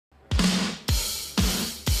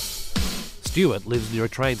Stuart lives near a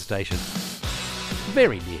train station.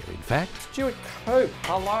 Very near, in fact. Stuart Coupe,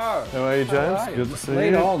 hello. How are you, James? Good to see you.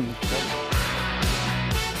 Lead on.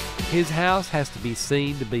 His house has to be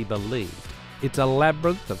seen to be believed. It's a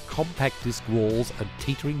labyrinth of compact disc walls and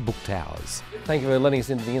teetering book towers. Thank you for letting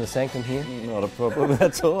us into the inner sanctum here. Not a problem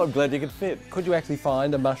at all. I'm glad you could fit. Could you actually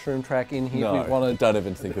find a mushroom track in here? No, if we wanted? don't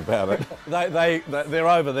even think about it. They're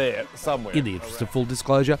over there somewhere. In the interest of full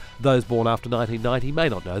disclosure, those born after 1990 may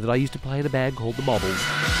not know that I used to play in a band called The Models.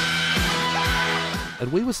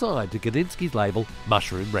 And we were signed to Gudinski's label,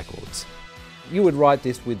 Mushroom Records. You would write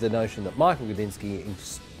this with the notion that Michael Gudinski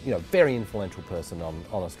is, very influential person on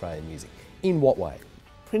Australian music. In what way?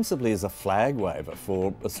 Principally as a flag waver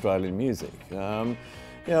for Australian music.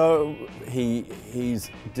 He's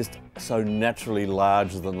just so naturally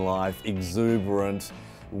larger than life, exuberant.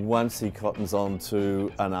 Once he cottons on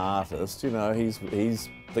to an artist, he's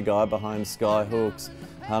the guy behind Skyhooks,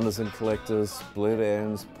 Hunters and Collectors, Split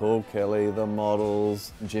Ends, Paul Kelly, The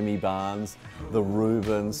Models, Jimmy Barnes, The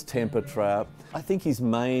Rubens, Temper Trap. I think his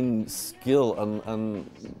main skill and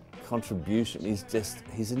contribution is just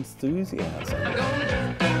his enthusiasm.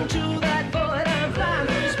 I'm going to that void, I'm flying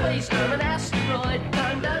through space, I'm an asteroid,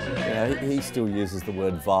 time doesn't he still uses the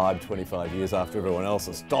word vibe 25 years after everyone else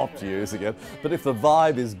has stopped using it. But if the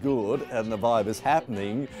vibe is good and the vibe is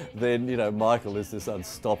happening, then Michael is this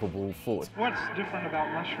unstoppable force. What's different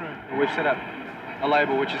about Mushroom? We've set up a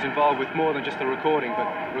label which is involved with more than just the recording,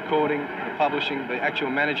 but recording, the publishing, the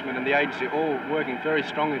actual management and the agency all working very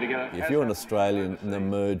strongly together. If you're an Australian, an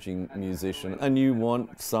emerging musician, and you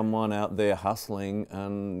want someone out there hustling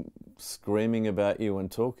and screaming about you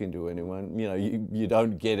and talking to anyone, you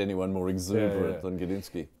don't get anyone more exuberant than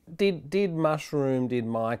Gudinski. Did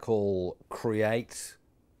Michael create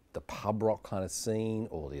the pub rock kind of scene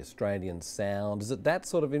or the Australian sound? Is it that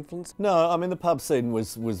sort of influence? No, I mean the pub scene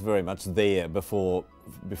was very much there before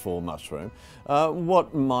Mushroom.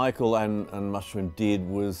 What Michael and Mushroom did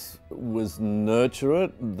was nurture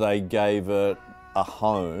it. They gave it a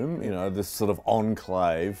home, this sort of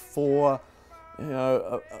enclave for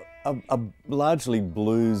a largely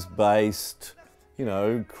blues-based,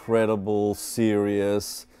 credible,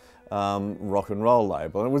 serious rock and roll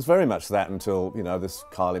label. And it was very much that until, this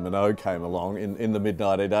Kylie Minogue came along in the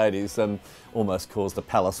mid-1980s and almost caused a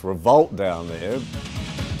palace revolt down there.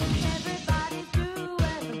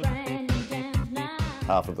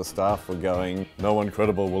 Half of the staff were going, no one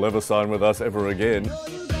credible will ever sign with us ever again.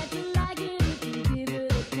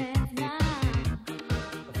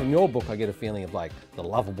 From your book, I get a feeling of like the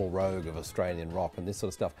lovable rogue of Australian rock and this sort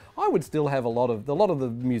of stuff. I would still have a lot of the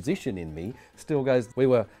musician in me still goes, we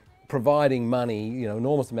were providing money,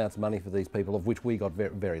 enormous amounts of money for these people, of which we got very,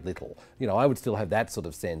 very little. I would still have that sort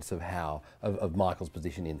of sense of of Michael's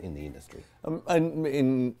position in the industry.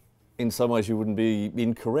 And in some ways you wouldn't be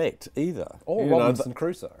incorrect either. Or Robinson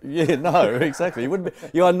Crusoe. Yeah, no, exactly.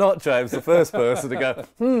 You are not, James, the first person to go,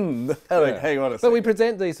 hang on a second. But we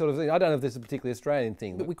present these sort of things. I don't know if this is a particularly Australian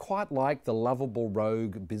thing, but we quite like the lovable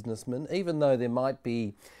rogue businessman, even though there might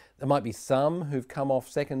be some who've come off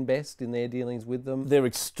second best in their dealings with them. They're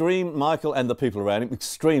Michael and the people around him,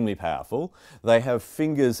 extremely powerful. They have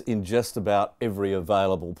fingers in just about every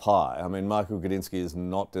available pie. I mean, Michael Gudinski is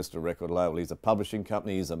not just a record label, he's a publishing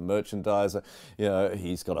company, he's a merchandiser,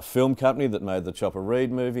 he's got a film company that made the Chopper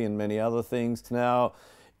Read movie and many other things. Now,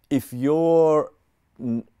 if you're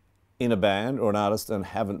in a band or an artist and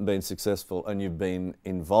haven't been successful and you've been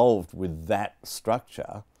involved with that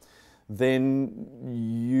structure, then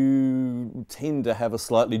you tend to have a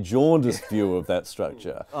slightly jaundiced view of that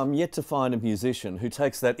structure. I'm yet to find a musician who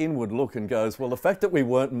takes that inward look and goes, well, the fact that we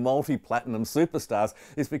weren't multi-platinum superstars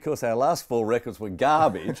is because our last 4 records were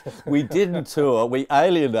garbage, we didn't tour, we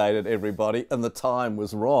alienated everybody, and the time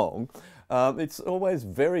was wrong. It's always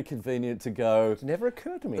very convenient to go... It's never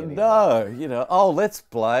occurred to me anymore. No, let's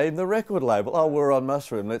blame the record label. Oh, we're on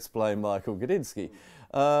Mushroom, let's blame Michael Gudinski.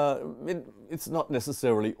 It's not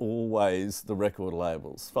necessarily always the record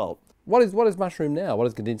label's fault. What is Mushroom now? What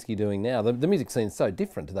is Gudinski doing now? The music scene's so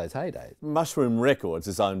different to those heydays. Mushroom Records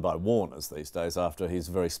is owned by Warner's these days after his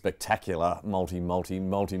very spectacular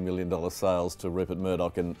multi-million dollar sales to Rupert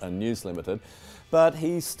Murdoch and News Limited. But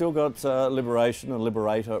he's still got Liberation and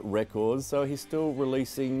Liberator Records, so he's still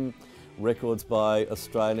releasing records by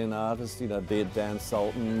Australian artists, be it Dan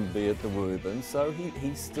Sultan, be it the Rubens. So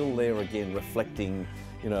he's still there again reflecting,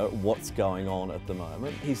 what's going on at the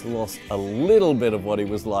moment. He's lost a little bit of what he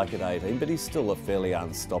was like at 18, but he's still a fairly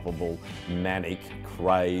unstoppable, manic,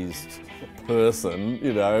 crazed person,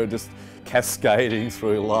 just cascading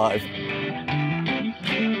through life.